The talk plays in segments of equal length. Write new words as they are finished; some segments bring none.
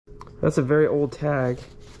That's a very old tag.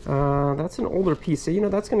 That's an older piece. So, you know,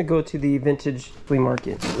 that's going to go to the vintage flea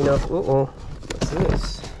market. You know, what's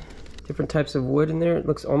this? Different types of wood in there. It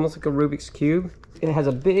looks almost like a Rubik's Cube. It has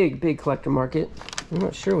a big collector market. I'm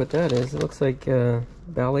not sure what that is. It looks like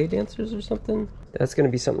ballet dancers or something. That's going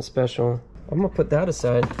to be something special. I'm going to put that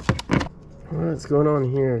aside. What's going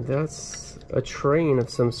on here? That's a train of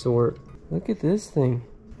some sort. Look at this thing.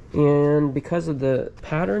 And because of the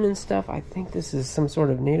pattern and stuff, I think this is some sort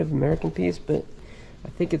of Native American piece, but I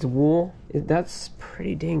think it's wool. That's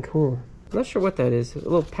pretty dang cool. I'm not sure what that is. A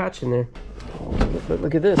little patch in there. But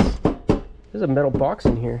look at this. There's a metal box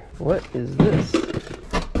in here. What is this?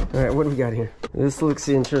 All right, what do we got here? This looks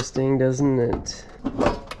interesting, doesn't it?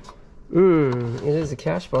 It is a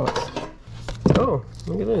cash box. Oh,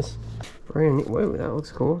 look at this. Brand new. Whoa, that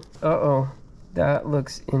looks cool. Uh-oh, that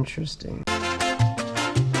looks interesting.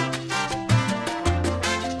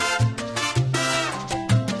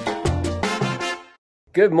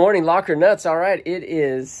 Good morning, Locker Nuts. All right, it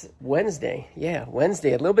is Wednesday. Yeah, Wednesday,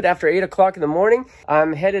 a little bit after 8 o'clock in the morning.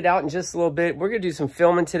 I'm headed out in just a little bit. We're going to do some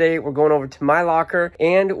filming today. We're going over to my locker,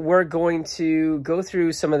 and we're going to go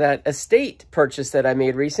through some of that estate purchase that I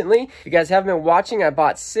made recently. If you guys haven't been watching, I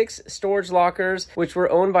bought 6 storage lockers, which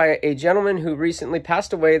were owned by a gentleman who recently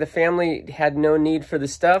passed away. The family had no need for the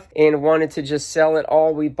stuff and wanted to just sell it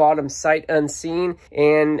all. We bought them sight unseen,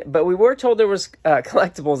 but we were told there was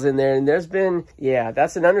collectibles in there, and there's been, yeah,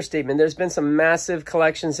 that's an understatement. There's been some massive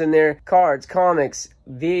collections in there. Cards, comics,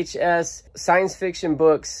 VHS, science fiction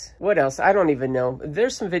books. What else? I don't even know.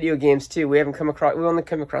 There's some video games too. We only come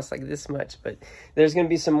across like this much, but there's going to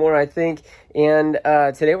be some more, I think. And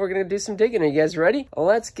today we're going to do some digging. Are you guys ready?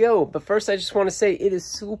 Let's go. But first, I just want to say it is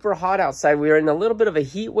super hot outside. We are in a little bit of a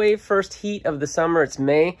heat wave. First heat of the summer. It's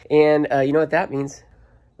May. And you know what that means?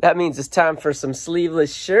 That means it's time for some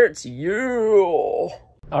sleeveless shirts. Yeah.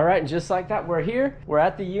 All right, just like that, we're here. We're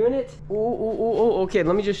at the unit. Okay,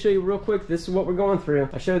 let me just show you real quick. This is what we're going through.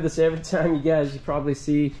 I show this every time, you probably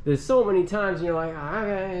see this so many times, and you're like,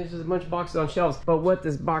 there's just a bunch of boxes on shelves. But what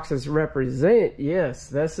this boxes represent, yes,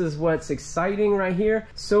 this is what's exciting right here.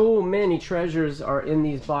 So many treasures are in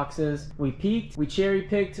these boxes. We peeked, we cherry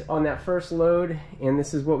picked on that first load, and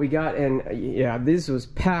this is what we got. And yeah, this was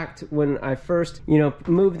packed when I first,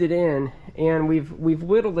 moved it in. And we've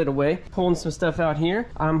whittled it away, pulling some stuff out here.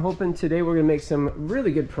 I'm hoping today we're gonna make some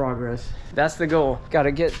really good progress. That's the goal.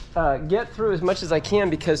 Gotta get through as much as I can,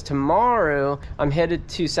 because tomorrow I'm headed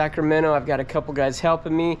to Sacramento. I've got a couple guys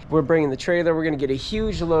helping me. We're bringing the trailer. We're gonna get a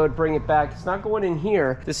huge load, bring it back. It's not going in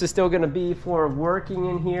here. This is still gonna be for working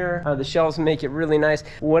in here. The shelves make it really nice.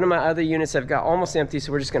 One of my other units I've got almost empty,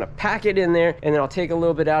 so we're just gonna pack it in there, and then I'll take a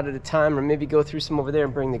little bit out at a time, or maybe go through some over there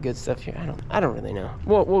and bring the good stuff here. I don't really know.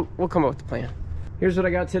 We'll come up with the plan. Here's what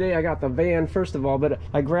I got today. I got the van first of all, but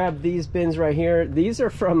I grabbed these bins right here. These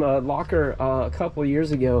are from a locker a couple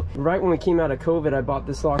years ago. Right when we came out of COVID, I bought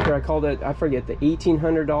this locker. I called it, I forget, the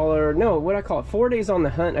 $1,800, no, what I call it, 4 days on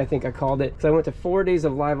the hunt, I think I called it. So I went to 4 days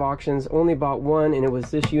of live auctions, only bought one, and it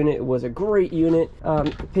was this unit. It was a great unit.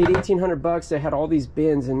 Paid $1,800. They had all these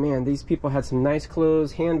bins, and man, these people had some nice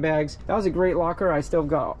clothes, handbags. That was a great locker. I still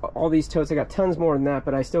got all these totes. I got tons more than that,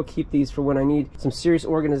 but I still keep these for when I need some serious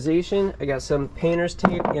organization. I got some painter's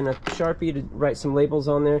tape and a Sharpie to write some labels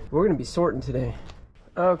on there. We're going to be sorting today.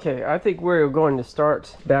 Okay, I think we're going to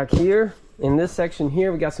start back here. In this section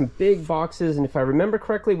here, we got some big boxes, and if I remember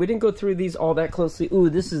correctly, we didn't go through these all that closely. Ooh,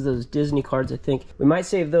 this is those Disney cards, I think. We might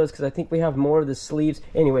save those because I think we have more of the sleeves.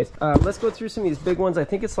 Anyways, let's go through some of these big ones. I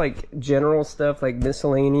think it's like general stuff, like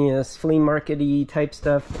miscellaneous, flea market-y type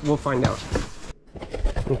stuff. We'll find out.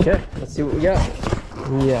 Okay, let's see what we got.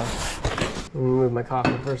 Yeah. Let me move my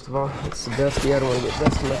coffee first of all. It's the dusty. I don't want to get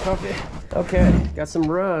dust in my coffee. Okay, got some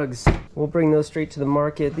rugs. We'll bring those straight to the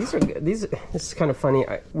market. This is kind of funny.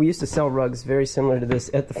 We used to sell rugs very similar to this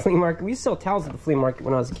at the flea market. We used to sell towels at the flea market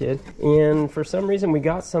when I was a kid, and for some reason we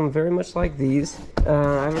got some very much like these.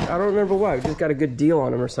 I don't remember why. We just got a good deal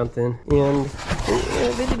on them or something, and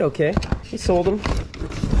they did okay. We sold them.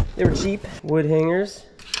 They were cheap. Wood hangers.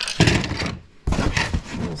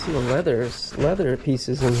 See the leather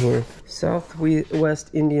pieces in here. Southwest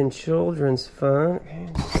Indian Children's Fund. Okay,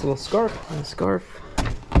 just a little scarf. A scarf.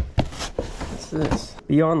 What's this?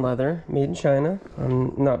 Beyond leather, made in China.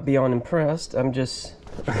 I'm not beyond impressed. I'm just,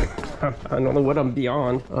 I don't know what I'm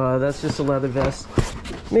beyond. That's just a leather vest.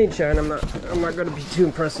 Made in China. I'm not going to be too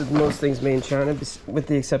impressed with most things made in China, with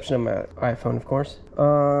the exception of my iPhone, of course.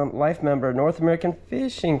 Life member, North American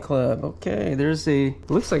Fishing Club. Okay, there's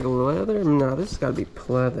looks like a leather. No, this has got to be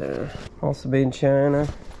pleather. Also made in China.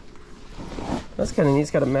 That's kind of neat.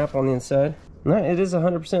 It's got a map on the inside. No, it is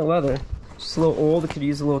 100% leather. Just a little old, it could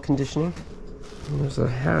use a little conditioning. And there's a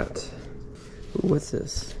hat. Ooh, what's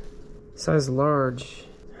this? Size large.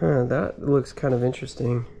 Huh, that looks kind of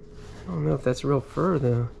interesting. I don't know if that's real fur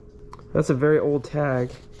though. That's a very old tag.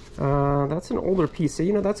 That's an older piece, so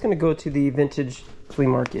you know that's gonna go to the vintage flea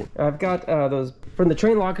market. I've got those from the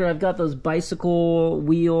train locker. I've got those bicycle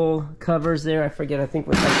wheel covers there. I forget, I think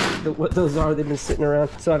what those are. They've been sitting around.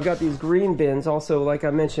 So I've got these green bins. Also, like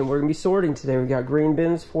I mentioned, we're gonna be sorting today. We got green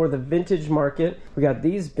bins for the vintage market. We got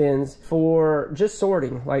these bins for just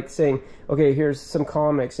sorting, like saying, okay, here's some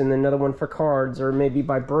comics, and then another one for cards, or maybe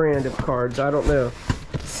by brand of cards. I don't know,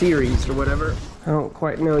 series or whatever. I don't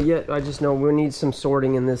quite know yet. I just know we'll need some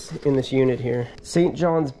sorting in this unit here. St.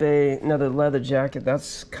 John's Bay, another leather jacket.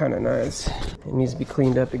 That's kind of nice. It needs to be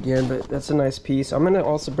cleaned up again, but that's a nice piece. I'm gonna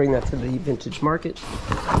also bring that to the vintage market.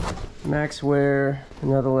 Maxwear,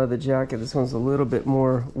 another leather jacket. This one's a little bit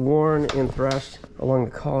more worn and thrashed along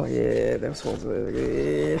the collar. Yeah, this one's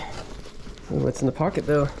ooh, what's in the pocket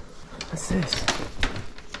though? What's this?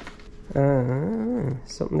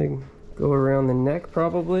 Something to go around the neck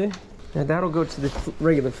probably. Now that'll go to the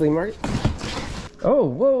regular flea market. Oh,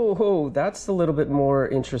 whoa, whoa, that's a little bit more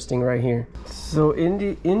interesting right here. So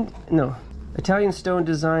Italian stone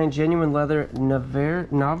design, genuine leather, Naver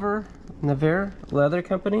Leather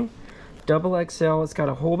Company, double XL. It's got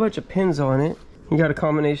a whole bunch of pins on it. You got a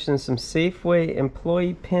combination of some Safeway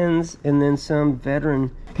employee pins and then some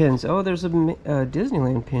veteran pins. Oh, there's a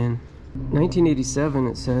Disneyland pin. 1987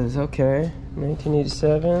 it says. Okay,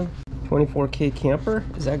 1987. 24K camper.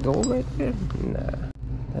 Is that gold right there? Nah.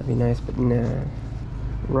 That'd be nice, but nah.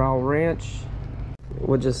 Raw Ranch.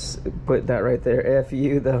 We'll just put that right there. F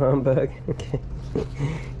you, the humbug. Okay.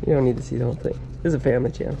 You don't need to see the whole thing. This is a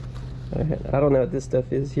family channel. I don't know what this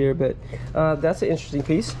stuff is here, but that's an interesting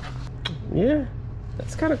piece. Yeah,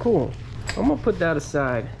 that's kind of cool. I'm gonna put that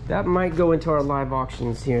aside. That might go into our live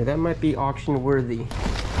auctions here. That might be auction worthy.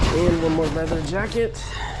 And one more leather jacket.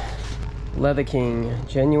 Leather King,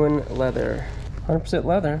 genuine leather, 100%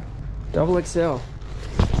 leather, double XL.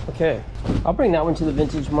 Okay, I'll bring that one to the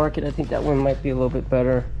vintage market. I think that one might be a little bit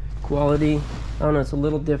better quality. I don't know, it's a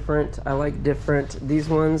little different. I like different. These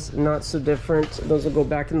ones, not so different. Those will go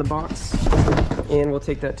back in the box, and we'll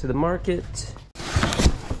take that to the market.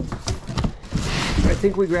 I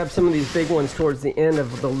think we grabbed some of these big ones towards the end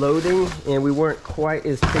of the loading, and we weren't quite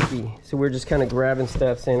as picky. So we're just kind of grabbing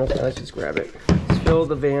stuff, saying, okay, let's just grab it. Let's fill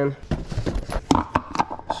the van.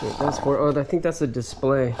 That's for, oh, I think that's a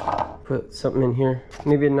display. Put something in here.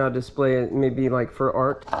 Maybe not display, maybe like for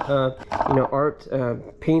art, you know, art,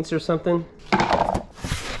 paints or something.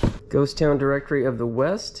 Ghost Town Directory of the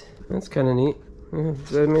West. That's kind of neat. I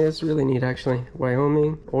mean, it's really neat actually.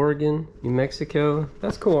 Wyoming, Oregon, New Mexico.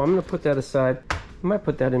 That's cool. I'm gonna put that aside. I might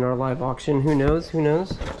put that in our live auction. Who knows? Who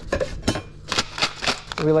knows?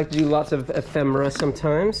 We like to do lots of ephemera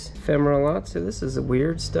sometimes. Ephemera lots. So this is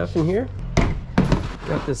weird stuff in here.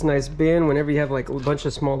 Got this nice bin. Whenever you have like a bunch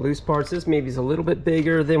of small loose parts, this maybe is a little bit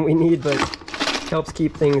bigger than we need, but helps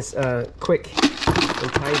keep things quick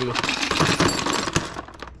and tidy.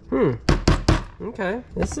 Okay,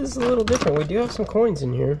 this is a little different. We do have some coins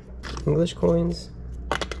in here. English coins.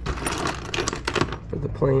 For the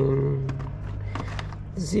plane.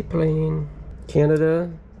 Z-plane.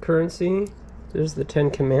 Canada currency. There's the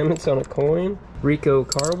 10 Commandments on a coin. Rico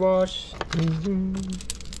car wash. What's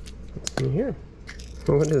in here?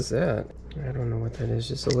 What is that? I don't know what that is.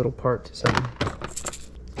 Just a little part to something.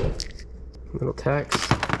 Little tax.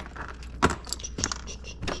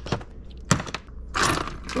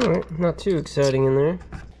 Alright, not too exciting in there.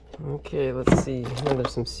 Okay, let's see. Oh,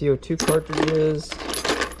 there's some CO2 cartridges.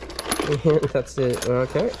 And that's it.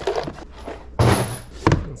 Okay.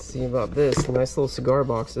 Let's see about this. Nice little cigar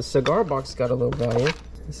box. The cigar box got a little value.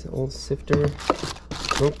 This old sifter.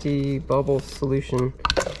 Empty bubble solution.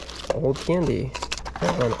 Old candy.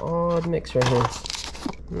 Kind of an odd mix right here.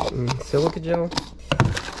 Silica gel.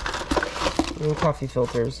 And coffee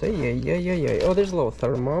filters. Hey, yeah. Oh, there's a little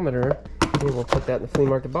thermometer. Maybe we'll put that in the flea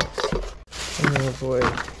market box. Oh boy.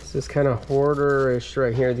 This is kind of hoarder-ish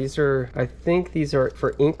right here. These are, I think these are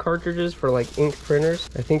for ink cartridges, for like ink printers.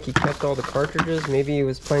 I think he kept all the cartridges. Maybe he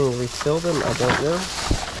was planning to refill them. I don't know.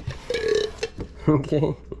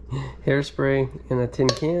 Okay. Hairspray in a tin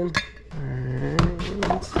can.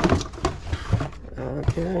 Alright.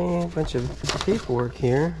 Okay, a bunch of paperwork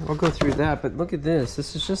here. I'll go through that, but look at this.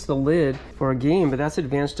 This is just the lid for a game, but that's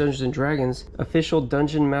Advanced Dungeons and Dragons Official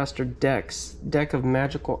Dungeon Master Decks, deck of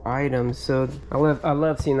magical items. So I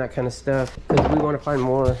love seeing that kind of stuff because we want to find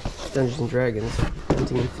more Dungeons and Dragons.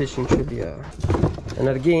 Hunting and fishing trivia.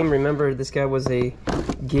 Another game. Remember, this guy was a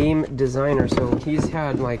game designer, so he's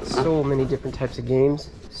had like so many different types of games.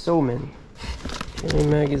 So many. Okay,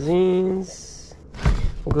 magazines.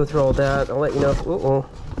 We'll go through all that. I'll let you know if,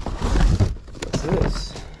 what's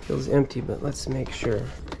this? Feels empty, but let's make sure.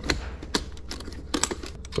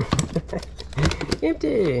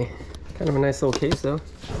 Empty. Kind of a nice little case though.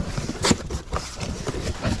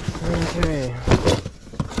 Okay.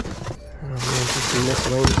 Oh man, just some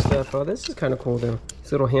miscellaneous stuff. Oh, this is kind of cool though.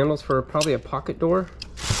 These little handles for probably a pocket door.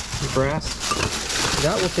 Brass.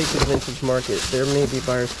 That will take to the vintage market. There may be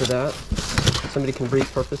buyers for that. Somebody can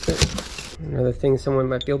repurpose it. Another thing someone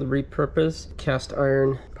might be able to repurpose. Cast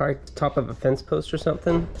iron, probably top of a fence post or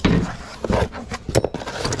something.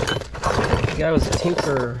 The guy was a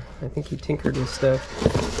tinkerer. I think he tinkered and stuff.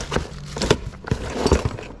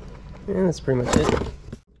 And that's pretty much it.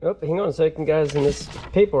 Oh, hang on a second, guys. In this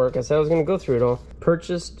paperwork, I said I was going to go through it all.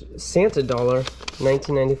 Purchased Santa dollar,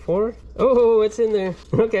 1994. Oh, it's in there.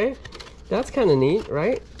 Okay. That's kind of neat,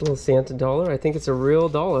 right? A little Santa dollar. I think it's a real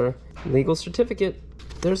dollar. Legal certificate.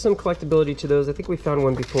 There's some collectability to those. I think we found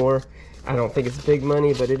one before. I don't think it's big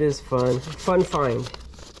money, but it is fun. Fun find.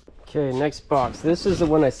 Okay, next box. This is the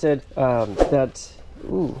one I said that...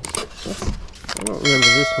 Ooh, I don't remember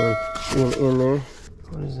this one being in there.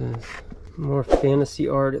 What is this? More fantasy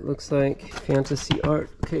art, it looks like. Fantasy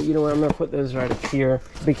art. Okay, you know what? I'm going to put those right up here.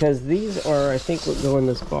 Because these are, I think, what go in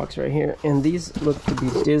this box right here. And these look to be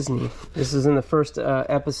Disney. This is in the first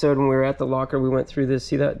episode when we were at the locker. We went through this.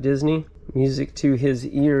 See that? Disney? Music to his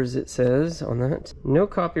ears, it says on that. No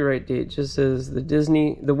copyright date, just says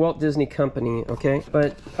the Walt Disney Company, okay?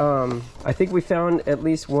 But I think we found at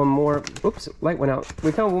least one more, oops, light went out.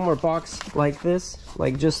 We found one more box like this,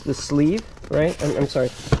 like just the sleeve, right? I'm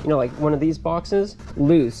sorry, you know, like one of these boxes,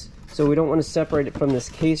 loose. So we don't want to separate it from this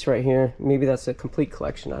case right here. Maybe that's a complete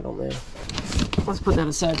collection, I don't know. Let's put that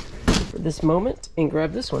aside for this moment and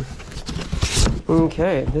grab this one.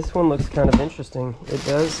 Okay, this one looks kind of interesting. It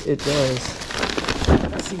does, it does.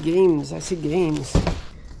 I see games, I see games.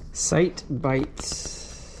 Sight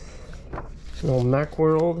Bites. An old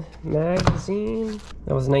Macworld magazine.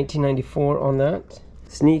 That was 1994 on that.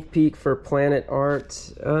 Sneak peek for Planet Art.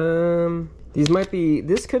 These might be,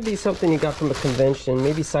 this could be something he got from a convention.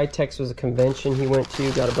 Maybe Cytex was a convention he went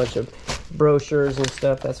to, got a bunch of brochures and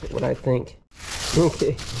stuff. That's what I think.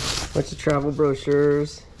 Okay, bunch of travel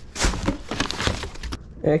brochures.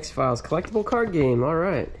 X-Files collectible card game. All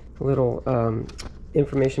right, a little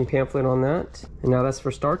information pamphlet on that. And now that's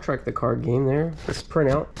for Star Trek, the card game there. This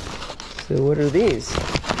printout. So what are these?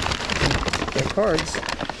 They're cards.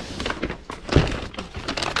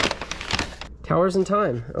 Towers in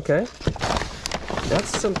Time. Okay,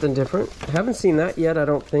 that's something different. I haven't seen that yet, I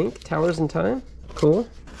don't think. Towers in Time. Cool.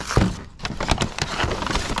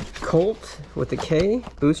 Colt with a K.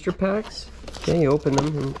 Booster packs. Okay, you open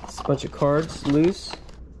them and it's a bunch of cards loose.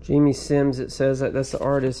 Jamie Sims, it says that's the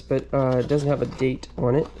artist, but it doesn't have a date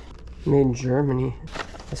on it. Made in Germany.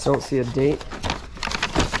 I still don't see a date.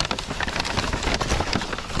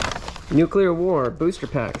 Nuclear War booster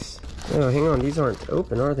packs. Oh, hang on, these aren't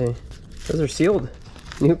open, are they? Those are sealed.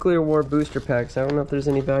 Nuclear War booster packs. I don't know if there's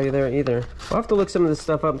any value there either. I'll have to look some of this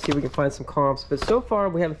stuff up and see if we can find some comps. But so far,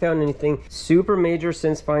 we haven't found anything super major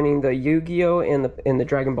since finding the Yu-Gi-Oh! and the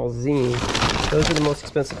Dragon Ball Z. Those are the most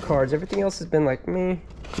expensive cards. Everything else has been like, meh,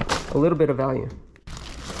 a little bit of value.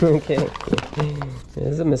 Okay.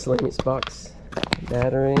 There's a miscellaneous box.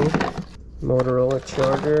 Battery. Motorola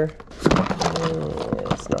charger.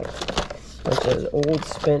 It's not. Bunch of old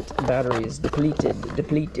spent batteries.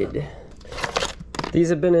 Depleted. These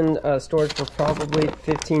have been in storage for probably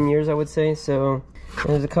 15 years, I would say. So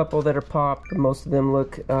there's a couple that are popped. Most of them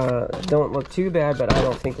don't look too bad, but I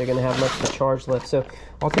don't think they're gonna have much of a charge left. So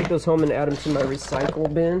I'll take those home and add them to my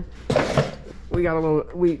recycle bin. We got a little,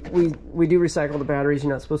 we do recycle the batteries.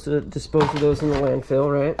 You're not supposed to dispose of those in the landfill,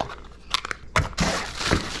 right?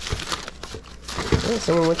 Oh,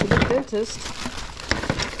 someone went to the dentist.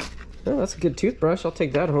 Oh, that's a good toothbrush. I'll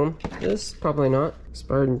take that home. This, probably not.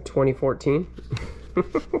 Expired in 2014.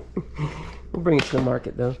 We'll bring it to the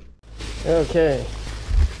market though. Okay.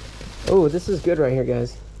 Oh, this is good right here,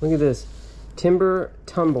 guys. Look at this. Timber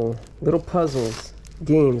Tumble. Little puzzles.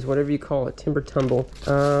 Games, whatever you call it. Timber Tumble.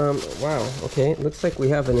 Wow. Okay. It looks like we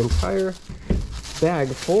have an entire bag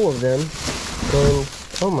full of them. And,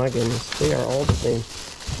 oh my goodness. They are all the same.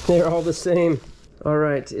 They are all the same. All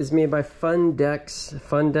right, is made by Fun Decks.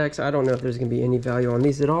 Fun Decks. I don't know if there's gonna be any value on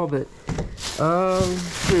these at all, but ah,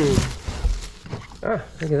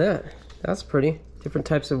 look at that. That's pretty. Different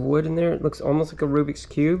types of wood in there. It looks almost like a Rubik's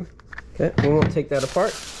Cube. Okay, we won't take that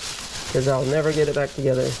apart because I'll never get it back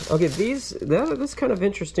together. Okay, that's kind of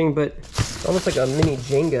interesting, but almost like a mini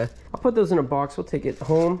Jenga. I'll put those in a box. We'll take it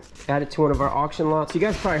home, add it to one of our auction lots. You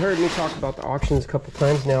guys probably heard me talk about the auctions a couple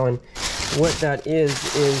times now, and what that is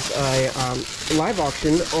a live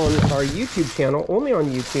auction on our YouTube channel, only on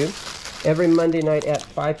YouTube, every Monday night at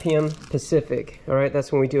 5 p.m. Pacific. All right,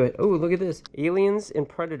 that's when we do it. Oh, look at this. Aliens and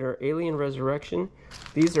Predator, Alien Resurrection.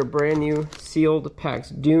 These are brand new sealed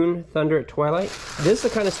packs. Dune, Thunder at Twilight. This is the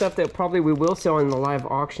kind of stuff that probably we will sell in the live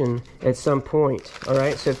auction at some point. All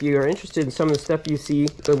right, so if you are interested in some of the stuff you see,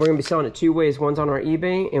 we're going to be selling it two ways. One's on our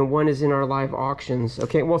eBay and one is in our live auctions.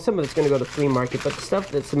 Okay, well, some of it's going to go to flea market, but the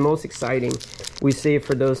stuff that's the most exciting, we save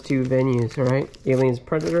for those two venues. All right, Aliens,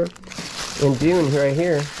 Predator. And Dune right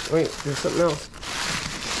here. Wait, there's something else.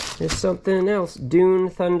 There's something else. Dune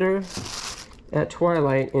Thunder at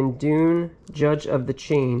Twilight and Dune Judge of the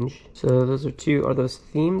Change. So those are two. Are those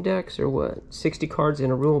theme decks or what? 60 cards in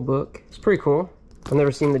a rule book. It's pretty cool. I've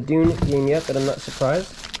never seen the Dune game yet, but I'm not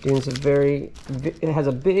surprised. Dune's it has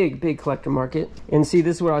a big collector market. And see,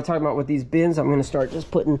 this is what I was talking about with these bins. I'm going to start just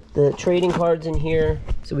putting the trading cards in here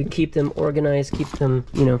so we can keep them organized, keep them,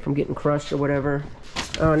 you know, from getting crushed or whatever.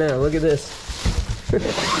 Oh no, look at this.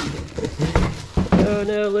 Oh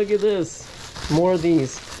no, look at this. More of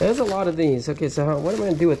these. There's a lot of these. Okay, so what am I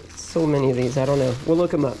going to do with so many of these? I don't know. We'll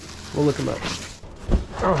look them up. We'll look them up.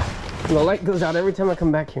 Oh, the light goes out every time I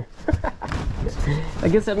come back here. I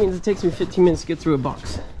guess that means it takes me 15 minutes to get through a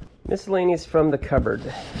box. Miscellaneous from the cupboard.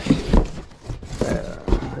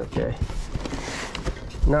 Okay.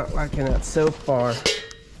 Not liking that so far.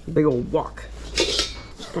 Big old walk.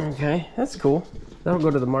 Okay, that's cool. That'll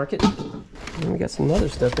go to the market. And we got some other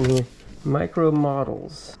stuff in here. Micro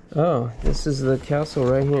models. Oh, this is the castle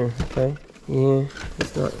right here. Okay. Yeah,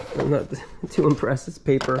 I'm not too impressed. It's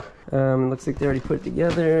paper. Looks like they already put it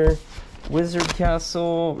together. Wizard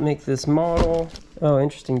castle. Make this model. Oh,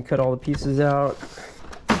 interesting. You cut all the pieces out.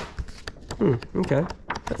 Okay.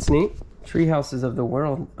 That's neat. Tree houses of the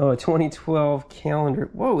world. Oh, a 2012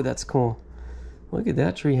 calendar. Whoa, that's cool. Look at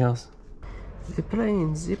that tree house.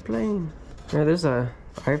 Zipline, zipline. Yeah, there's a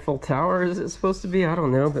Eiffel Tower, is it supposed to be? I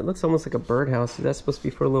don't know, but it looks almost like a birdhouse. Is that supposed to be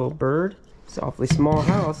for a little bird? It's an awfully small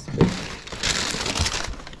house, but I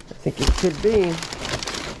think it could be.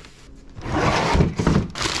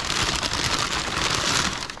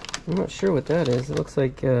 I'm not sure what that is. It looks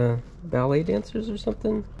like ballet dancers or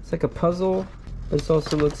something. It's like a puzzle, but it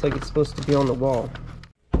also looks like it's supposed to be on the wall.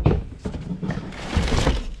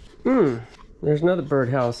 There's another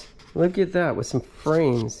birdhouse. Look at that with some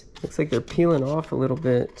frames. Looks like they're peeling off a little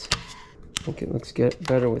bit. I think it looks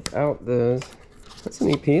better without those. That's a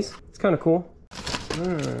neat piece. It's kind of cool.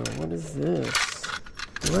 What is this?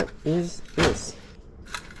 What is this?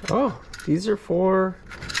 Oh, these are for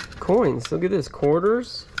coins. Look at this.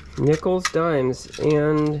 Quarters, nickels, dimes,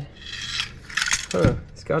 and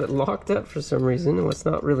it's got it locked up for some reason. Well, it's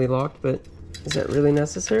not really locked, but is that really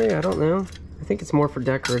necessary? I don't know. I think it's more for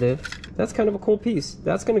decorative. That's kind of a cool piece.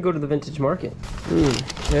 That's going to go to the vintage market.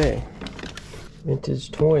 Okay.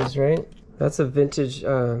 Vintage toys, right? That's a vintage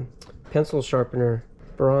pencil sharpener,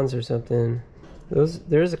 bronze or something.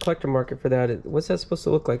 There's a collector market for that. What's that supposed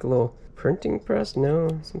to look like? A little printing press?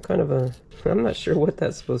 No, some kind of a... I'm not sure what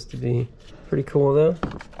that's supposed to be. Pretty cool though.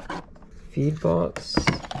 Feed box.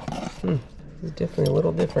 It's definitely a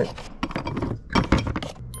little different.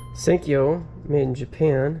 Senkyo, made in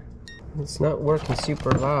Japan. It's not working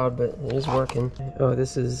super loud, but it is working. Oh,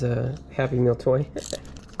 this is a Happy Meal toy.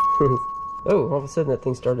 Oh, all of a sudden that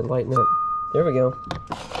thing started lighting up. There we go.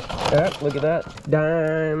 Ah, look at that.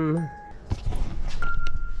 Dime.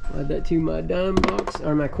 Add that to my dime box,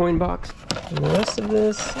 or my coin box. And the rest of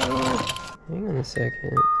this, hang on a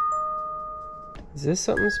second. Is this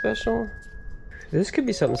something special? This could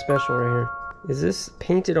be something special right here. Is this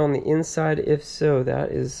painted on the inside? If so,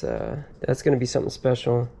 that's gonna be something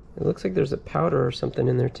special. It looks like there's a powder or something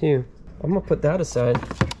in there too. I'm gonna put that aside.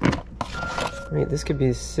 Wait, this could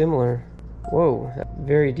be similar. Whoa,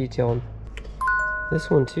 very detailed. This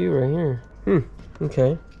one too, right here.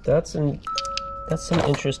 Okay, that's some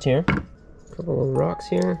interest here. A couple of rocks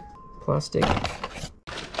here, plastic.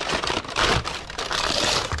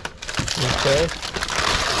 Okay.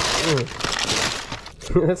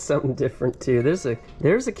 That's something different too. There's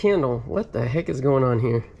a candle. What the heck is going on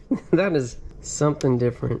here? That is something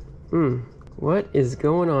different. What is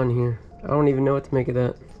going on here? I don't even know what to make of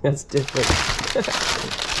that. That's different.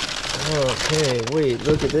 Okay, wait,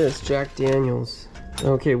 look at this, Jack Daniels.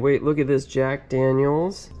 Okay, wait, look at this, Jack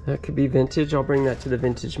Daniels. That could be vintage. I'll bring that to the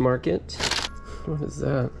vintage market. What is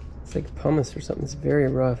that? It's like pumice or something. It's very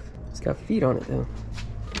rough. It's got feet on it though.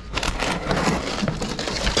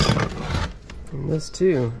 And this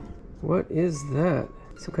too. What is that?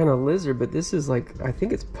 Some kind of lizard, but this is like, I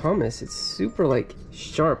think it's pumice. It's super like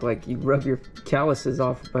sharp, like you rub your calluses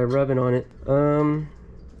off by rubbing on it.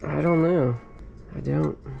 I don't know. I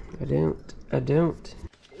don't.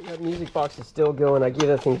 That music box is still going. I gave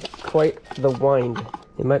that thing quite the wind.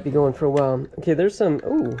 It might be going for a while. Okay, there's some,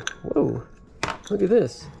 oh, whoa. Look at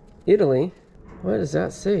this. Italy. What does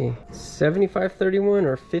that say? 7531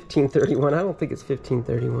 or 1531? I don't think it's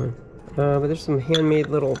 1531. But there's some handmade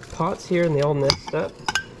little pots here and they all nest up.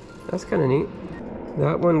 That's kind of neat.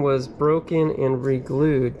 That one was broken and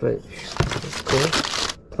re-glued, but that's cool.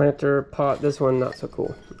 Planter pot, this one not so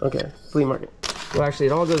cool. Okay, flea market. Well, actually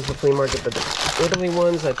it all goes to the flea market, but the Italy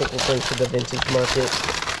ones I think we'll bring to the vintage market.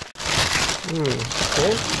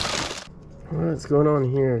 Okay. What's going on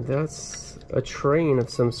here? That's a train of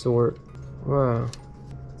some sort. Wow.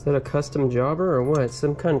 Is that a custom jobber or what?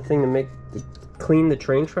 Some kind of thing to clean the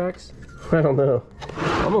train tracks? I don't know.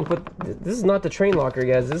 I'm gonna put, this is not the train locker,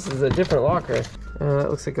 guys. This is a different locker. It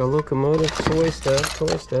looks like a locomotive, toy stuff.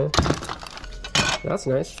 That's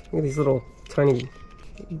nice. Look at these little tiny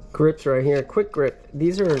grips right here. Quick grip.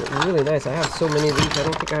 These are really nice. I have so many of these. I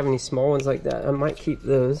don't think I have any small ones like that. I might keep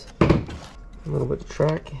those. A little bit of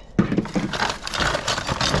track.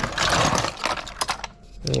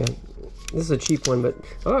 Yeah, this is a cheap one, but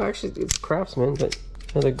oh, actually it's Craftsman, but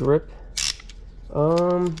another grip.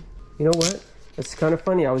 You know what? It's kind of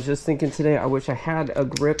funny. I was just thinking today, I wish I had a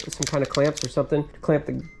grip, some kind of clamps or something to clamp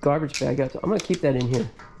the garbage bag up. I'm gonna keep that in here.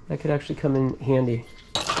 That could actually come in handy.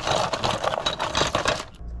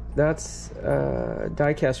 That's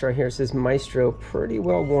die cast right here. It says Maestro. Pretty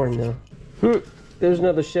well worn though. There's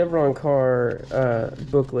another Chevron car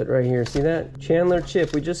booklet right here. See that? Chandler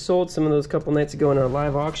Chip. We just sold some of those a couple nights ago in our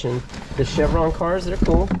live auction. The Chevron cars, they're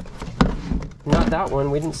cool. Not that one.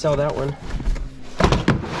 We didn't sell that one.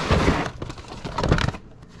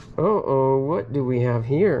 Uh-oh, what do we have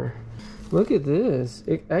here? Look at this.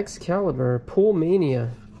 Excalibur. Pool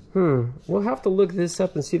Mania. We'll have to look this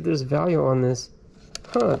up and see if there's value on this.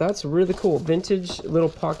 Huh, that's really cool. Vintage little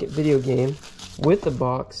pocket video game with the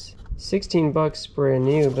box. 16 bucks brand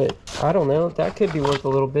new, but I don't know. That could be worth a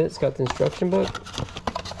little bit. It's got the instruction book.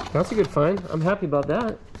 That's a good find. I'm happy about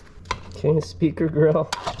that. Okay, speaker grill.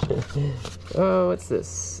 Oh, what's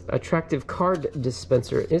this? Attractive card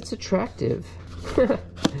dispenser. It's attractive.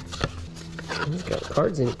 It's got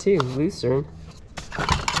cards in it too. Lucerne.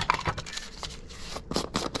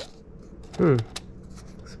 Some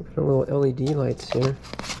kind of little LED lights here.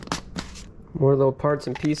 More little parts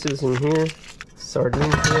and pieces in here.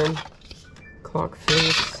 Sardine can. Clock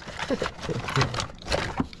face.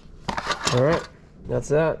 Alright, that's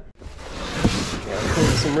that. Gotta clean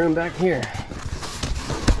some room back here.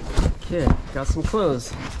 Okay, got some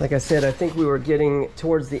clothes. Like I said, I think we were getting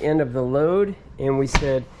towards the end of the load, and we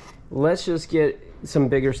said, let's just get some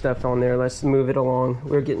bigger stuff on there. Let's move it along.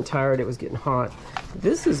 We were getting tired. It was getting hot.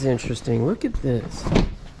 This is interesting. Look at this.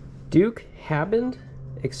 Duke Habend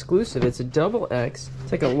exclusive. It's a double X.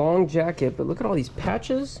 It's like a long jacket, but look at all these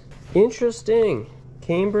patches. Interesting.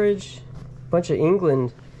 Cambridge, bunch of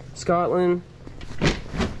England, Scotland.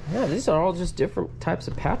 Yeah, these are all just different types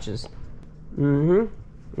of patches.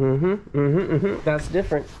 That's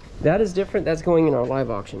different. That is different. That's going in our live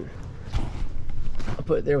auction. I'll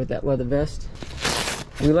put it there with that leather vest.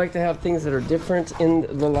 We like to have things that are different in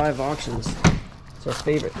the live auctions. It's our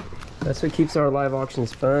favorite. That's what keeps our live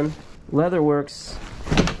auctions fun. Leatherworks.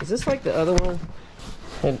 Is this like the other one?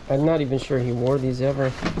 I'm not even sure he wore these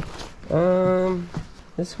ever.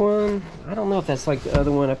 This one, I don't know if that's like the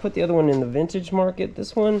other one. I put the other one in the vintage market.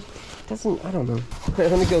 This one doesn't, I don't know.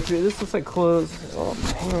 Let me go through. This looks like clothes. Oh,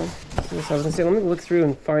 hang on. I was gonna say, let me look through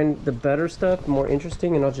and find the better stuff, more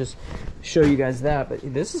interesting, and I'll just show you guys that. But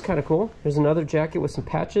this is kind of cool. There's another jacket with some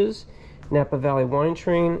patches. Napa Valley Wine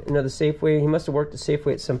Train, another Safeway. He must have worked at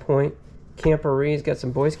Safeway at some point. Camporee's got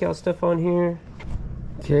some Boy Scout stuff on here.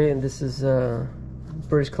 Okay, and this is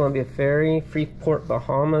British Columbia Ferry, Freeport,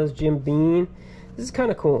 Bahamas, Jim Beam. This is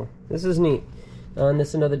kind of cool. This is neat. And this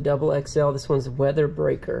is another double XL. This one's Weather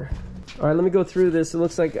Breaker. All right, let me go through this. It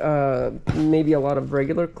looks like maybe a lot of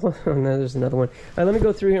regular clothes. Oh, no, there's another one. All right, let me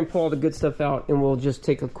go through here and pull all the good stuff out, and we'll just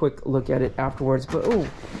take a quick look at it afterwards. But, oh,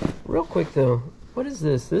 real quick, though. What is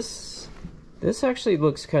this? This actually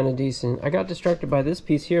looks kind of decent. I got distracted by this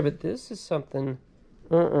piece here, but this is something...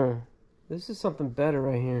 This is something better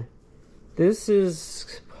right here. This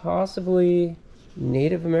is possibly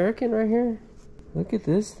Native American right here. Look at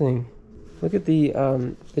this thing. Look at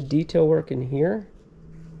the detail work in here.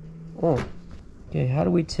 Oh, okay, how do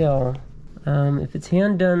we tell? If it's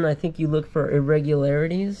hand done, I think you look for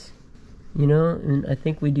irregularities, you know, and I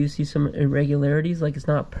think we do see some irregularities, like it's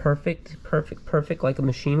not perfect like a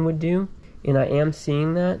machine would do, and I am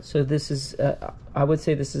seeing that. So this is, I would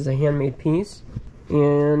say this is a handmade piece,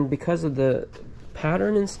 and because of the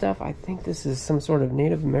pattern and stuff, I think this is some sort of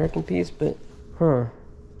Native American piece, but, I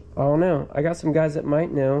don't know. I got some guys that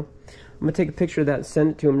might know. I'm gonna take a picture of that and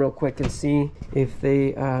send it to them real quick and see if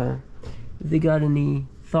they got any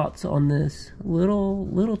thoughts on this.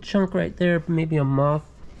 Little chunk right there, maybe a moth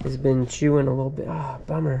has been chewing a little bit. Ah,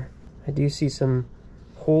 bummer. I do see some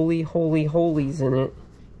holy holies in it.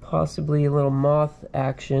 Possibly a little moth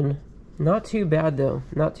action. Not too bad though,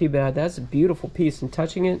 not too bad. That's a beautiful piece, and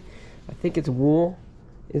touching it, I think it's wool.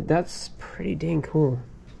 That's pretty dang cool.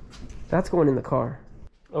 That's going in the car.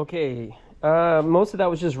 Okay, most of that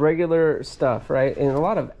was just regular stuff, right? And a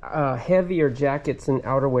lot of heavier jackets and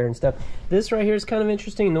outerwear and stuff. This right here is kind of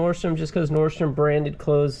interesting. Nordstrom, just because Nordstrom branded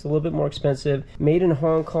clothes, a little bit more expensive. Made in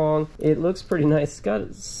Hong Kong. It looks pretty nice.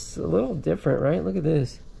 It's a little different, right? Look at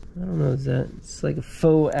this. I don't know, is that, it's like a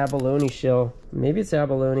faux abalone shell. Maybe it's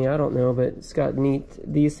abalone, I don't know, but it's got neat,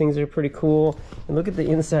 these things are pretty cool. And look at the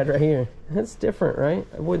inside right here. That's different, right?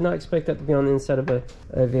 I would not expect that to be on the inside of a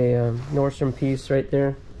Nordstrom piece right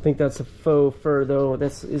there. I think that's a faux fur though. It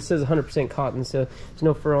says 100% cotton, so there's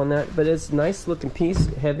no fur on that, but it's a nice looking piece,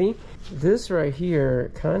 heavy. This right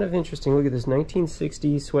here, kind of interesting. Look at this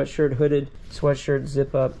 1960 sweatshirt, hooded sweatshirt,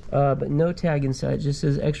 zip up, but no tag inside. It just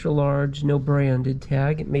says extra large, no branded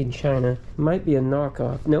tag, made in China. Might be a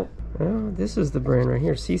knockoff. Nope. Oh, this is the brand right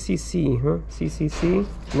here, CCC, huh? CCC.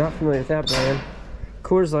 Not familiar with that brand.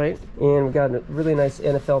 Coors Light, and we got a really nice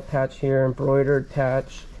NFL patch here, embroidered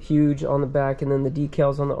patch. Huge on the back, and then the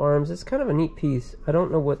decals on the arms. It's kind of a neat piece. I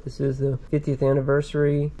don't know what this is though. 50th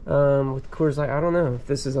anniversary with Coors Light. I don't know if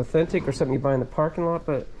this is authentic or something you buy in the parking lot,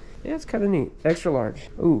 but yeah, it's kind of neat. Extra large.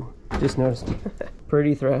 Ooh, just noticed.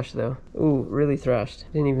 Pretty thrashed though. Ooh, really thrashed.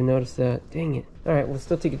 Didn't even notice that. Dang it. All right, we'll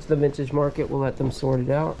still take it to the vintage market. We'll let them sort it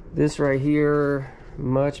out. This right here,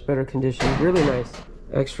 much better condition. Really nice.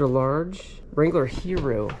 Extra large. Wrangler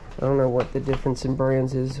Hero. I don't know what the difference in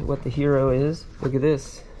brands is, what the Hero is. Look at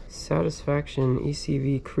this. Satisfaction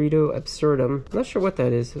ECV Credo Absurdum. I'm not sure what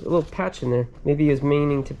that is. A little patch in there. Maybe he was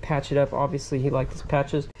meaning to patch it up. Obviously he liked his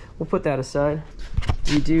patches. We'll put that aside.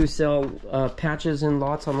 We do sell patches in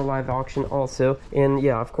lots on the live auction also. And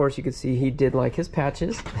yeah, of course you could see he did like his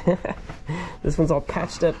patches. This one's all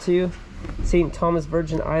patched up too. St. Thomas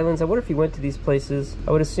Virgin Islands. I wonder if he went to these places.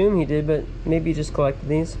 I would assume he did, but maybe he just collected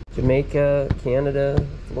these. Jamaica, Canada,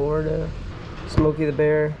 Florida, Smokey the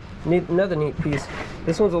Bear. Another neat piece.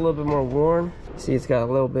 This one's a little bit more worn. See, it's got a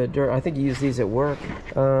little bit of dirt. I think you use these at work.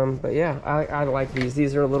 But yeah, I like these.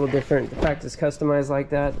 These are a little different. The fact it's customized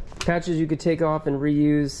like that. Patches you could take off and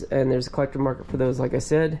reuse, and there's a collector market for those, like I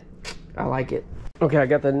said. I like it. Okay, I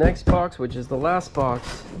got the next box, which is the last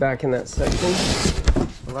box back in that section.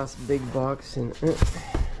 The last big box, and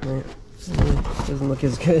doesn't look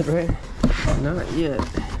as good, right? Not yet.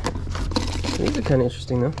 These are kind of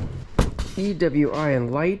interesting though. EWI,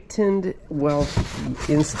 Enlightened Wealth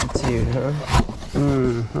Institute, huh?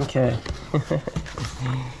 Okay.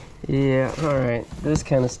 Yeah, alright. This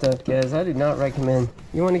kind of stuff, guys, I do not recommend.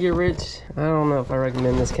 You want to get rich? I don't know if I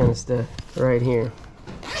recommend this kind of stuff right here.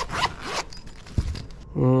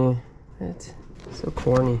 Yeah, it's so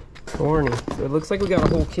corny. So it looks like we got a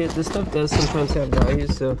whole kit. This stuff does sometimes have value,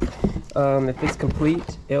 so if it's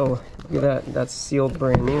complete, look at that. That's sealed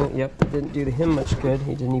brand new. Yep, it didn't do to him much good.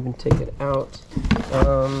 He didn't even take it out.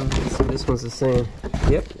 Let's see, this one's the same.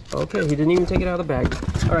 Yep, okay, he didn't even take it out of the bag.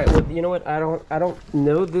 All right, well, you know what? I don't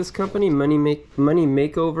know this company. Money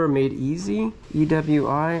Makeover Made Easy,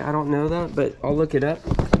 EWI. I don't know that, but I'll look it up.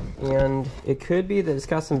 And it could be that it's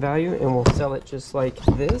got some value, and we'll sell it just like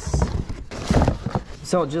this.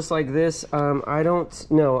 Sell it just like this. I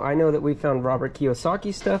don't know. I know that we found Robert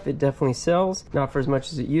Kiyosaki stuff. It definitely sells. Not for as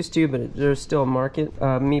much as it used to, but there's still a market.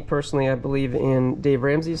 Me personally, I believe in Dave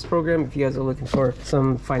Ramsey's program. If you guys are looking for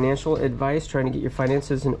some financial advice, trying to get your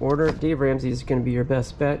finances in order, Dave Ramsey is going to be your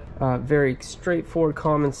best bet. Very straightforward,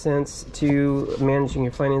 common sense to managing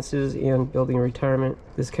your finances and building a retirement.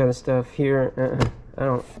 This kind of stuff here.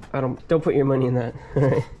 Don't put your money in that. All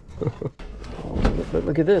right. But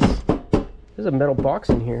look at this. There's a metal box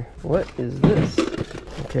in here. What is this?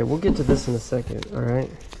 Okay, we'll get to this in a second, all right?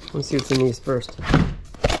 Let's see what's in these first.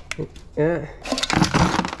 Yeah.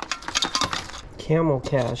 Camel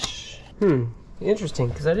Cash. Interesting,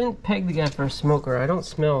 because I didn't peg the guy for a smoker. I don't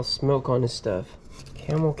smell smoke on his stuff.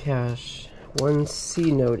 Camel Cash. One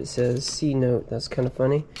C note, it says. C note. That's kind of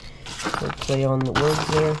funny. We'll play on the words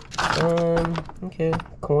there. Okay.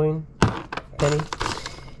 Coin. Penny.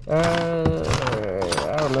 I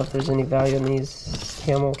don't know if there's any value in these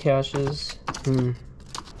Camel Caches.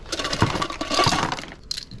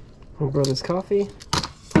 Brother's Coffee.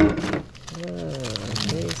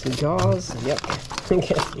 Okay, some gauze. Yep.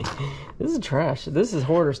 Okay. This is trash. This is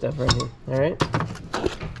hoarder stuff right here. Alright.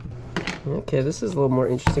 Okay, this is a little more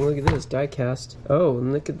interesting. Look at this. Die cast. Oh,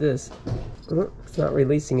 and look at this. Oh, it's not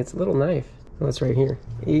releasing. It's a little knife. Oh, it's right here.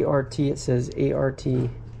 ART. It says ART.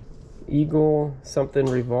 Eagle something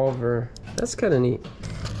revolver. That's kind of neat.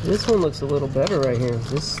 This one looks a little better right here.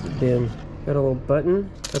 This bin. Got a little button.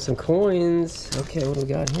 Got some coins. Okay, what do we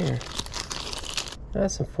got here?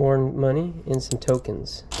 That's some foreign money and some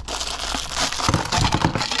tokens.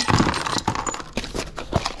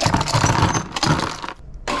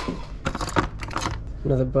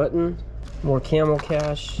 Another button. More Camel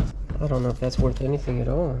Cash. I don't know if that's worth anything at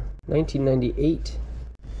all. 1998.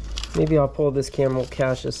 Maybe I'll pull this Camel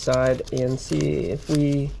Cash aside and see if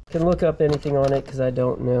we can look up anything on it, because I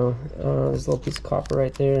don't know. There's a little piece of copper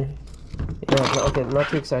right there. Yeah, okay, not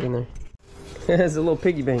too exciting there. There's a little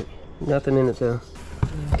piggy bank. Nothing in it though.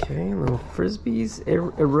 Okay, little frisbees.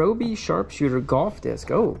 Aerobie sharpshooter golf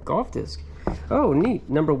disc. Oh, golf disc. Oh, neat.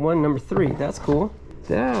 Number 1, number 3. That's cool.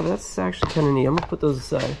 Yeah, that's actually kind of neat. I'm gonna put those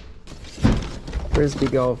aside. Frisbee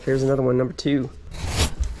golf. Here's another one, number 2.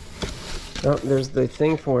 Oh, there's the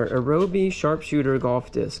thing for it. Aerobie sharpshooter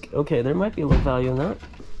golf disc. Okay, there might be a little value in that.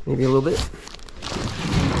 Maybe a little bit.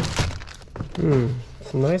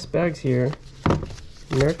 Some nice bags here.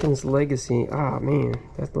 American's Legacy. Ah, man,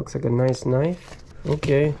 that looks like a nice knife.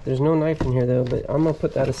 Okay, there's no knife in here though, but I'm gonna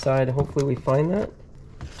put that aside. Hopefully we find that.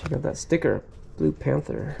 Check out that sticker. Blue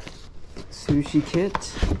Panther. Sushi kit.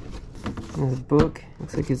 There's a book.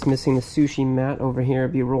 Looks like it's missing the sushi mat over here.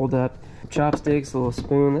 It'd be rolled up. Chopsticks, a little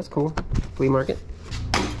spoon. That's cool. Flea market.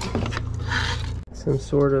 Some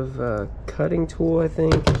sort of cutting tool, I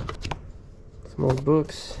think. Some old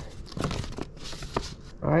books.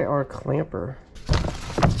 IR clamper.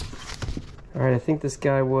 Alright, I think this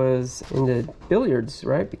guy was into billiards,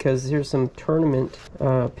 right? Because here's some tournament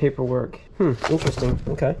paperwork. Interesting.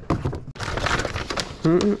 Okay.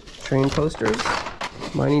 Train posters.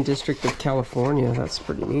 Mining District of California. That's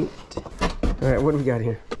pretty neat. Alright, what do we got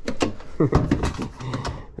here?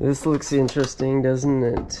 This looks interesting, doesn't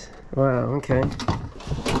it? Wow, okay.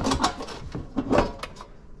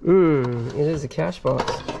 It is a cash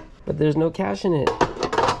box, but there's no cash in it.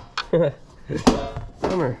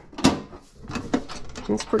 Bummer.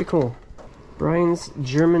 That's pretty cool. Brian's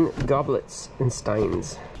German Goblets and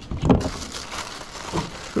Steins.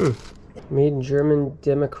 Made in German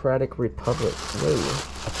Democratic Republic. Whoa.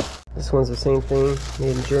 This one's the same thing.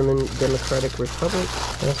 Made in German Democratic Republic.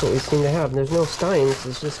 That's what we seem to have. There's no steins.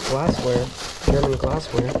 It's just glassware. German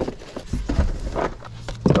glassware.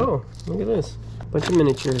 Oh, look at this. Bunch of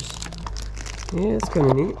miniatures. Yeah, it's kind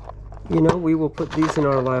of neat. You know, we will put these in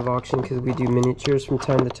our live auction because we do miniatures from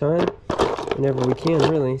time to time. Whenever we can,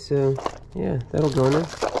 really. So, yeah, that'll go in there.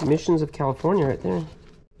 Missions of California right there.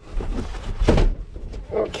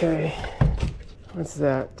 Okay. What's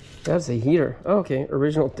that? That's a heater. Oh, okay,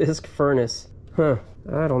 original disc furnace. Huh.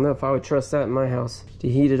 I don't know if I would trust that in my house to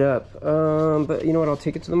heat it up. But you know what? I'll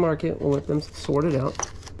take it to the market. We'll let them sort it out.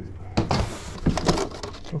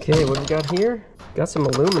 Okay, what do we got here? Got some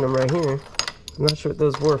aluminum right here. I'm not sure what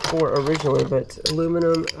those were for originally, but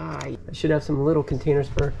aluminum. I should have some little containers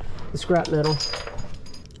for the scrap metal.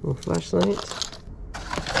 Little flashlight.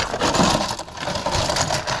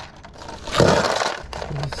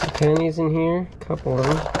 There's some pennies in here. A couple of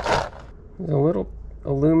them. There's a little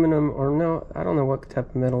aluminum, or no, I don't know what type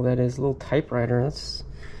of metal that is. A little typewriter. That's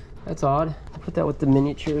odd. Put that with the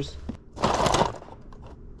miniatures.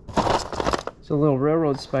 There's a little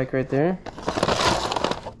railroad spike right there.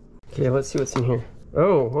 Okay, let's see what's in here.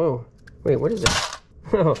 Oh, whoa. Wait, what is it?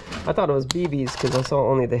 Oh, I thought it was BBs because I saw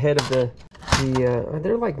only the head of the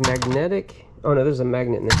they're like magnetic. Oh no, there's a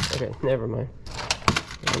magnet in there. Okay, never mind.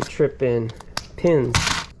 I'm tripping. Pins,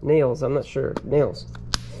 nails, I'm not sure. Nails.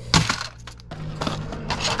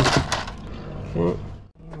 Okay,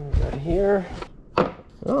 what we got here?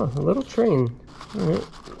 Oh, a little train. All right.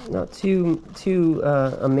 Not too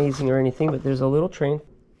amazing or anything, but there's a little train.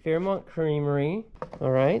 Fairmont Creamery. All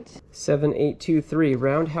right. 7823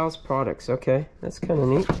 Roundhouse Products. Okay, that's kind of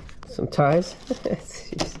neat. Some ties.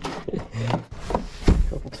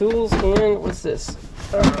 Couple tools, and what's this?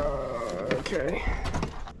 Okay.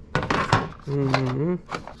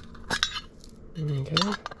 Okay.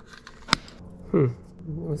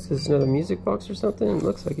 What's this, another music box or something? It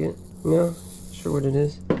looks like it. No, not sure what it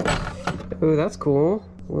is. Oh, that's cool.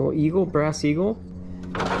 A little eagle, brass eagle.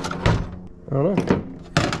 I don't know.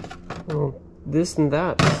 Well, this and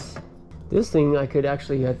that. This thing I could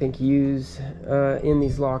actually, I think, use in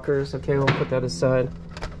these lockers. Okay, we'll put that aside.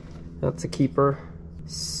 That's a keeper.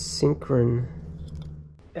 Synchron.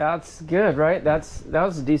 That's good, right? That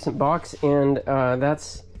was a decent box, and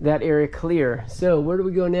that's that area clear. So where do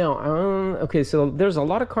we go now? Okay, so there's a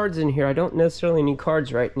lot of cards in here. I don't necessarily need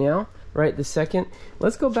cards right now, right this second.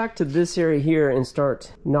 Let's go back to this area here and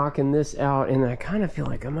start knocking this out. And I kind of feel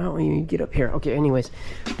like I'm out when you get up here. Okay, anyways,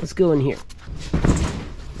 let's go in here.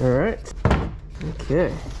 All right.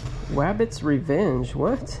 Okay. Wabbit's Revenge.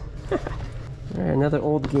 What? All right, another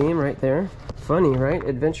old game right there. Funny, right?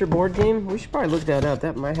 Adventure board game. We should probably look that up.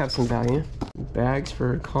 That might have some value. Bags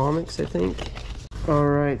for comics, I think. All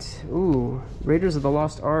right. Ooh, Raiders of the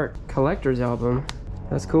Lost Ark collector's album.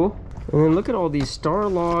 That's cool. And then look at all these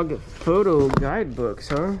Starlog photo guidebooks,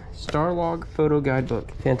 huh? Starlog photo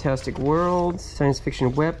guidebook. Fantastic Worlds, science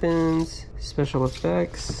fiction weapons, special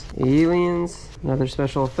effects, aliens, another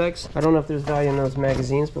special effects. I don't know if there's value in those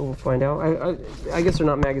magazines, but we'll find out. I guess they're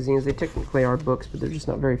not magazines. They technically are books, but they're just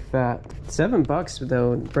not very fat. $7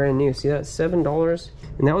 though, brand new. See that? $7.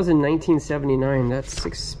 And that was in 1979. That's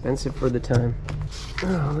expensive for the time.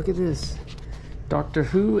 Oh, look at this. Doctor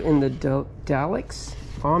Who and the Daleks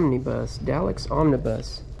Omnibus. Daleks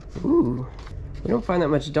Omnibus. Ooh, we don't find that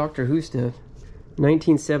much Doctor Who stuff.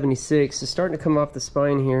 1976. It's starting to come off the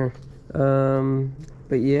spine here.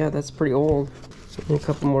 But yeah, that's pretty old. And a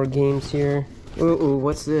couple more games here. Ooh,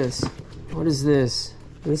 what's this? What is this?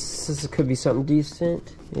 This could be something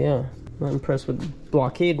decent. Yeah, not impressed with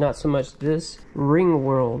Blockade, not so much this. Ring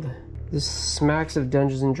World. This smacks of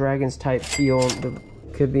Dungeons and Dragons type feel.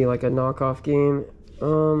 Could be like a knockoff game.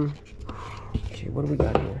 Okay, what do we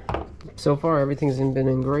got here? So far, everything's been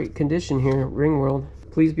in great condition here. Ring World.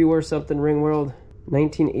 Please be worth something, Ring World.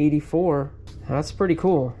 1984. That's pretty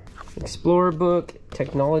cool. Explorer book,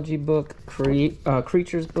 technology book,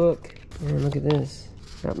 creatures book. Man, look at this.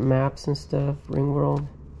 Got maps and stuff. Ring World.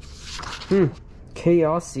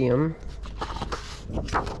 Chaosium.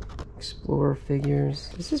 Explorer figures.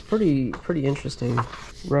 This is pretty interesting.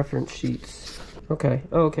 Reference sheets. Okay.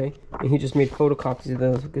 Oh, okay. And he just made photocopies of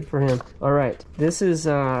those. Good for him. All right. This is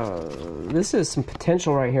some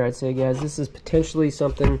potential right here, I'd say, guys. This is potentially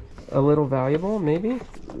something a little valuable, maybe.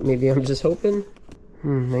 Maybe I'm just hoping.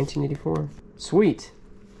 1984. Sweet.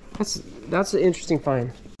 That's an interesting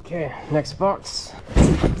find. Okay, next box.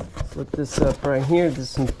 Let's look this up right here. There's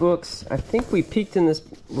some books. I think we peeked in this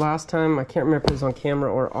last time. I can't remember if it was on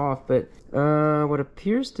camera or off, but what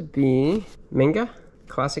appears to be manga.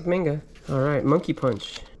 Classic manga. All right, Monkey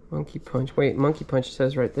Punch. Monkey Punch. Wait, Monkey Punch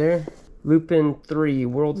says right there. Lupin 3,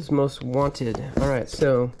 World's Most Wanted. All right,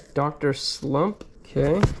 so Dr. Slump.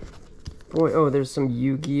 Okay. Boy, oh, there's some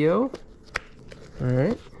Yu-Gi-Oh. All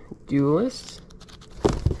right, Duelist.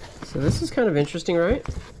 So this is kind of interesting, right?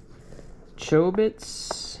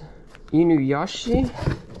 Chobits, Inuyasha,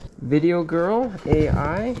 Video Girl,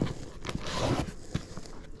 AI.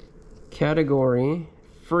 Category,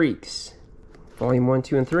 Freaks. Volume 1,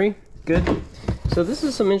 2, and 3. Good. So this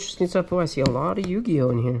is some interesting stuff. Oh, I see a lot of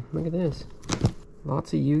Yu-Gi-Oh in here. Look at this.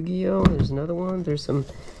 Lots of Yu-Gi-Oh. There's another one. There's some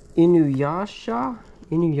Inuyasha.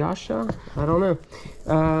 I don't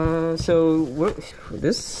know. So what?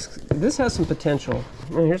 This has some potential.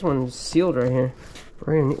 Oh, here's one sealed right here.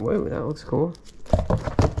 Brand new. Whoa, that looks cool.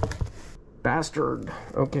 Bastard.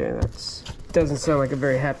 Okay, that doesn't sound like a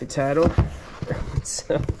very happy title.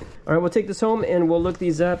 So, all right, we'll take this home and we'll look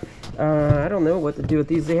these up. I don't know what to do with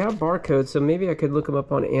these. They have barcodes, so maybe I could look them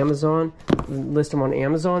up on Amazon, list them on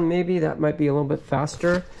Amazon. Maybe that might be a little bit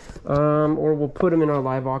faster. Or we'll put them in our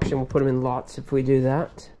live auction. We'll put them in lots if we do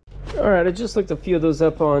that. All right, I just looked a few of those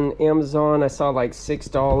up on Amazon. I saw like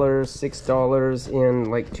 $6,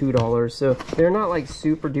 and like $2. So they're not like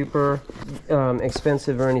super duper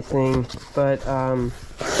expensive or anything, but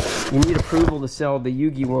you need approval to sell the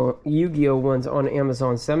Yu-Gi-Oh ones on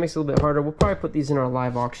Amazon. So that makes it a little bit harder. We'll probably put these in our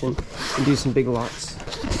live auction and do some big lots.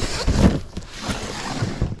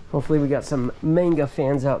 Hopefully we got some manga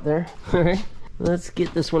fans out there. All right, let's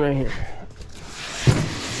get this one right here.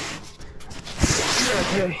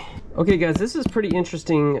 Okay guys, this is pretty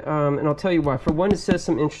interesting, and I'll tell you why. For one, it says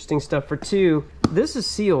some interesting stuff. For two, this is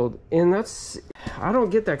sealed, and I don't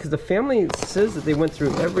get that, because the family says that they went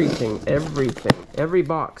through everything, every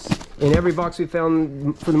box. And every box we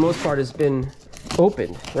found, for the most part, has been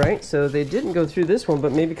opened, right? So they didn't go through this one,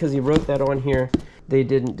 but maybe because he wrote that on here, they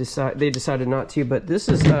decided not to. But this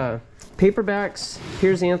is Paperbacks,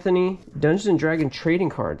 Piers Anthony, Dungeons & Dragons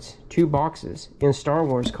trading cards, 2 boxes, and Star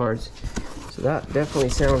Wars cards. So that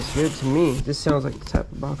definitely sounds good to me. This sounds like the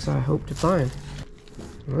type of box I hope to find.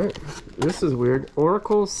 All right, this is weird.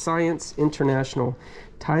 Oracle Science International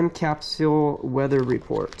Time Capsule Weather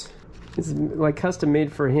Report. It's like custom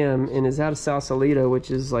made for him and is out of Sausalito,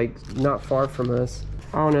 which is like not far from us.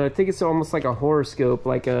 I don't know, I think it's almost like a horoscope,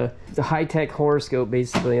 like a high-tech horoscope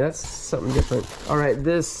basically. That's something different. All right,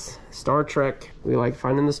 this Star Trek. We like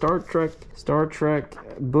finding the Star Trek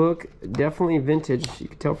book, definitely vintage. You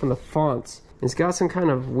can tell from the fonts. It's got some kind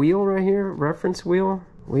of wheel right here, reference wheel.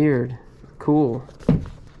 Weird, cool,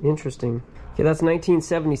 interesting. Okay, that's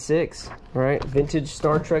 1976, all right, vintage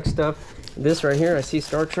Star Trek stuff. This right here, I see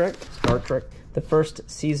Star Trek, the first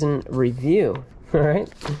season review, all right?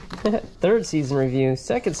 Third season review,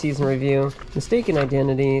 second season review, Mistaken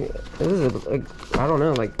Identity. This is I don't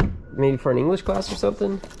know, like maybe for an English class or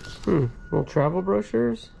something. Little travel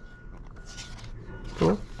brochures.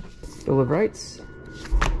 Cool. Bill of Rights.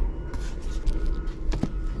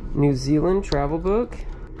 New Zealand travel book.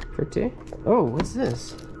 Pretty. Oh, what's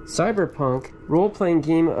this? Cyberpunk, role-playing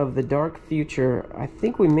game of the dark future. I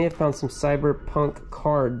think we may have found some cyberpunk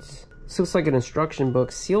cards. This looks like an instruction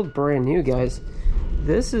book, sealed brand new, guys.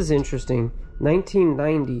 This is interesting.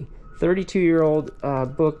 1990, 32-year-old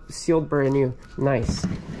book, sealed brand new. Nice.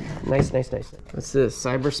 Nice. What's this?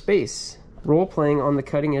 Cyberspace, role-playing on the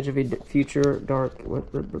cutting edge of a future dark.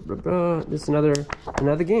 This is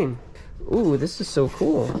another game. Ooh, this is so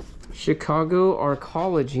cool. Chicago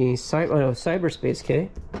Arcology, cyberspace, okay?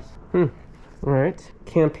 All right.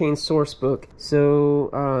 Campaign source book. So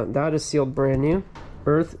that is sealed brand new.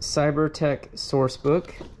 Earth Cybertech source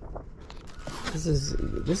book. This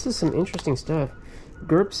is some interesting stuff.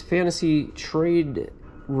 GURPS Fantasy Trade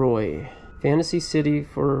Roy. Fantasy City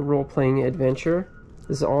for role-playing adventure.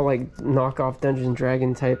 This is all like knockoff Dungeons &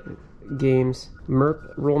 Dragons type games.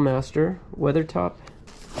 Merp Rollmaster. Weathertop.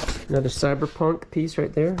 Another cyberpunk piece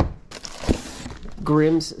right there.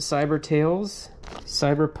 Grimm's Cyber Tales,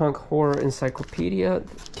 Cyberpunk Horror Encyclopedia,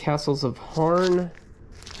 Castles of Harn.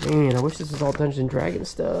 Man, I wish this was all Dungeons & Dragons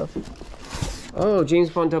stuff. Oh, James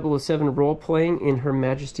Bond 007 role-playing in Her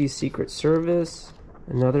Majesty's Secret Service.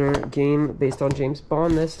 Another game based on James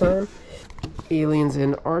Bond this time. Aliens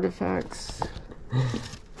and Artifacts.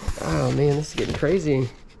 Oh man, this is getting crazy.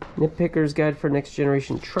 Nitpicker's Guide for Next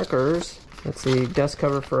Generation Truckers. That's a dust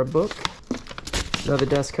cover for a book. Another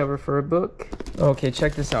dust cover for a book. Okay,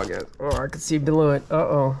 check this out, guys. Oh, I can see below it.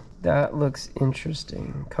 Uh-oh. That looks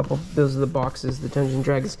interesting. Those are the boxes, the Dungeons &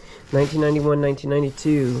 Dragons. 1991,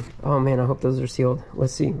 1992. Oh man, I hope those are sealed.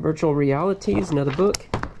 Let's see. Virtual Realities, another book.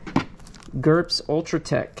 GURPS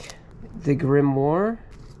Ultratech. The Grimoire.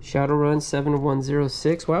 Shadowrun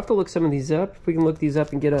 7106. We'll have to look some of these up. If we can look these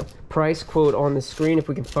up and get a price quote on the screen, if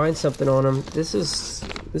we can find something on them. This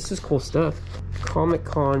is cool stuff. Comic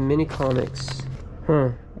Con mini comics.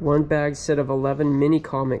 One bag set of 11 mini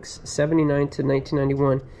comics, 79 to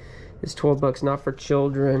 1991. It's 12 bucks, not for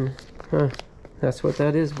children. That's what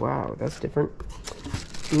that is. Wow, that's different.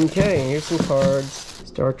 Okay, here's some cards.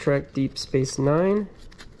 Star Trek Deep Space Nine.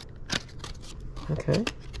 Okay.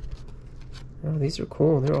 Oh, these are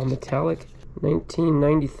cool. They're all metallic.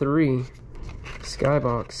 1993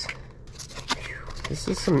 Skybox. Whew. This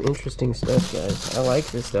is some interesting stuff, guys. I like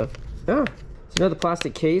this stuff. Ah, it's another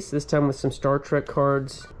plastic case, this time with some Star Trek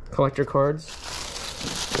cards, collector cards.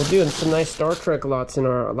 We're doing some nice Star Trek lots in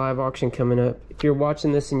our live auction coming up. If you're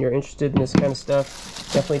watching this and you're interested in this kind of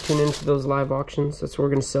stuff, definitely tune into those live auctions. That's where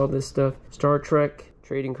we're going to sell this stuff. Star Trek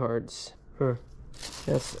trading cards.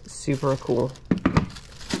 That's super cool.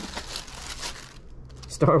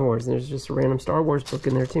 Star Wars, and there's just a random Star Wars book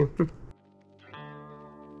in there too.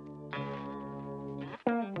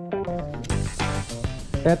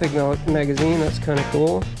 Epic magazine, that's kind of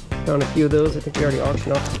cool. Found a few of those. I think we already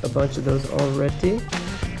auctioned off a bunch of those already.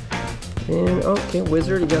 And okay,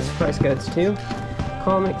 Wizard, you got some price guides too.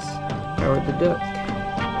 Comics, Howard the Duck,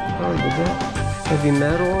 Heavy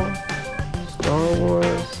Metal, Star Wars.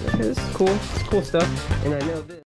 Okay, this is cool. It's cool stuff. And I know this.